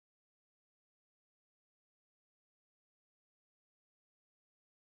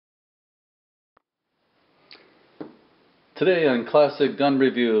Today on Classic Gun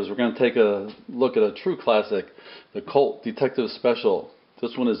Reviews, we're going to take a look at a true classic, the Colt Detective Special.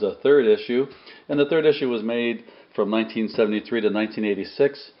 This one is the third issue, and the third issue was made from 1973 to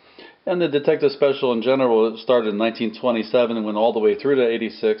 1986. And the Detective Special in general started in 1927 and went all the way through to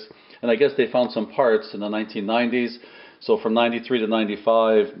 86. And I guess they found some parts in the 1990s. So from 93 to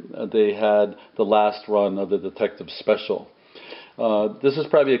 95, they had the last run of the Detective Special. This is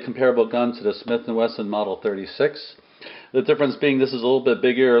probably a comparable gun to the Smith & Wesson Model 36. The difference being this is a little bit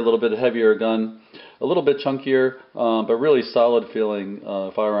bigger, a little bit heavier gun, a little bit chunkier, but really solid feeling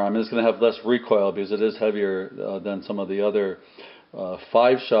firearm. It's going to have less recoil because it is heavier than some of the other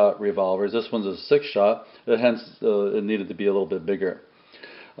 5-shot revolvers. This one's a 6-shot, hence it needed to be a little bit bigger.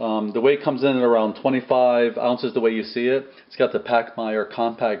 The weight comes in at around 25 ounces the way you see it. It's got the Pachmayr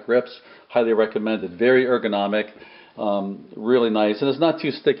compact grips, highly recommended, very ergonomic. Really nice, and it's not too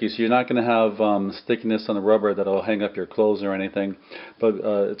sticky, so you're not going to have stickiness on the rubber that'll hang up your clothes or anything, but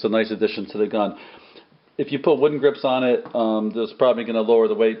it's a nice addition to the gun. If you put wooden grips on it, that's probably going to lower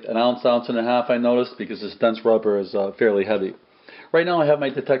the weight an ounce, ounce and a half, I noticed, because this dense rubber is fairly heavy. Right now I have my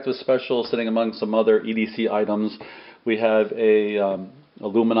Detective Special sitting among some other EDC items. We have a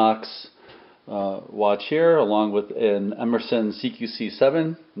Luminox watch here, along with an Emerson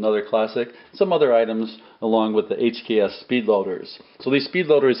CQC7, another classic, some other items along with the HKS speed loaders. So these speed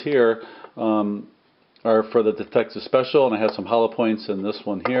loaders here are for the Detective Special, and I have some hollow points in this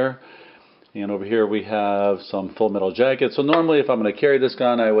one here. And over here we have some full metal jackets. So normally if I'm going to carry this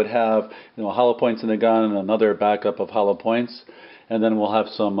gun, I would have hollow points in the gun and another backup of hollow points. And then we'll have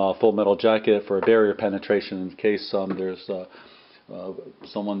some full metal jacket for barrier penetration in case there's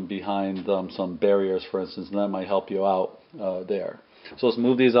someone behind some barriers, for instance, and that might help you out there. So let's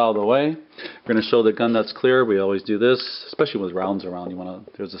move these out of the way. We're going to show the gun that's clear. We always do this, especially with rounds around.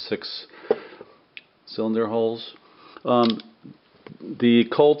 There's the 6 cylinder holes. The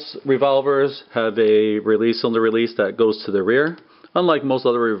Colt's revolvers have a cylinder release that goes to the rear, unlike most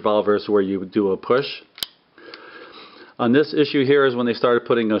other revolvers where you would do a push. On this issue here is when they started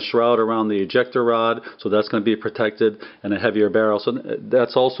putting a shroud around the ejector rod, so that's going to be protected, and a heavier barrel. So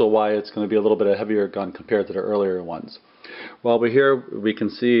that's also why it's going to be a little bit of a heavier gun compared to the earlier ones. While we're here, we can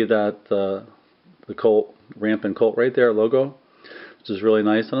see that the Colt, Rampant Colt right there, logo, which is really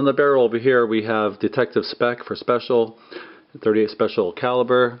nice. And on the barrel over here, we have Detective Spec for Special, 38 Special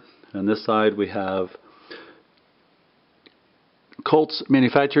caliber. And this side we have Colt's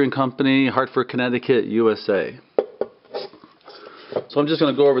Manufacturing Company, Hartford, Connecticut, USA. So I'm just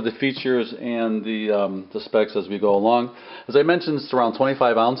going to go over the features and the specs as we go along. As I mentioned, it's around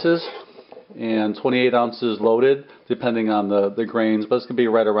 25 ounces and 28 ounces loaded, depending on the grains, but it's going to be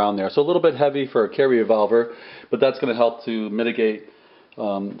right around there. So a little bit heavy for a carry revolver, but that's going to help to mitigate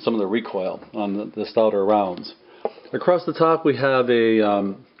some of the recoil on the stouter rounds. Across the top we have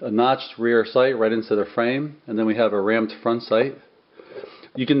a notched rear sight right into the frame, and then we have a ramped front sight.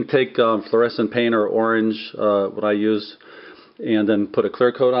 You can take fluorescent paint or orange, what I use, and then put a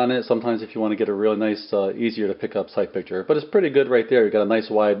clear coat on it. Sometimes if you want to get a really nice, easier to pick up sight picture. But it's pretty good right there. You've got a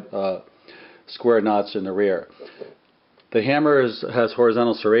nice wide square notch in the rear. The hammer has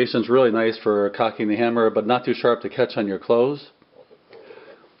horizontal serrations, really nice for cocking the hammer, but not too sharp to catch on your clothes.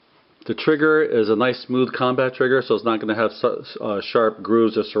 The trigger is a nice smooth combat trigger, so it's not going to have sharp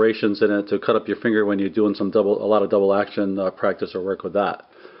grooves or serrations in it to cut up your finger when you're doing a lot of double action practice or work with that.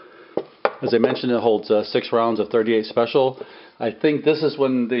 As I mentioned, it holds 6 rounds of 38 Special. I think this is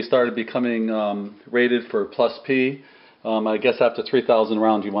when they started becoming rated for plus P. I guess after 3,000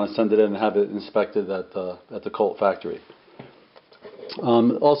 rounds you want to send it in and have it inspected at the Colt factory.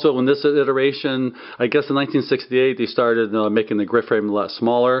 Also, in this iteration, I guess in 1968 they started making the grip frame a lot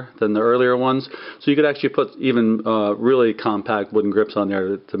smaller than the earlier ones. So you could actually put even really compact wooden grips on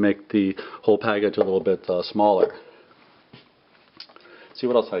there to make the whole package a little bit smaller. See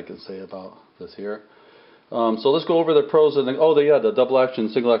what else I can say about this here. So let's go over the pros and the double action,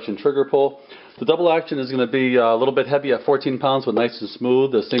 single action trigger pull. The double action is going to be a little bit heavy at 14 pounds, but nice and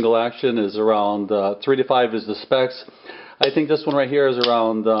smooth. The single action is around 3 to 5 is the specs. I think this one right here is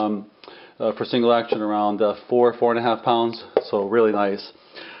around, for single action, around 4.5 pounds. So really nice.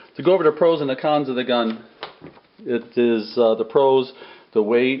 To go over the pros and the cons of the gun, it is the pros, the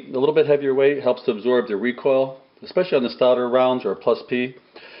weight, a little bit heavier weight helps to absorb the recoil, especially on the stouter rounds or plus P.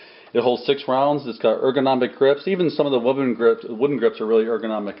 It holds 6 rounds. It's got ergonomic grips. Even some of the wooden grips are really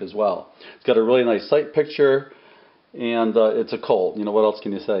ergonomic as well. It's got a really nice sight picture, and it's a Colt. What else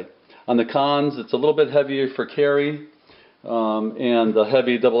can you say? On the cons, it's a little bit heavier for carry, and the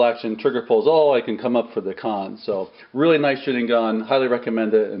heavy double action trigger pulls. I can come up for the cons. So really nice shooting gun. Highly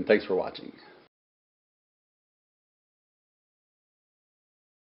recommend it, and thanks for watching.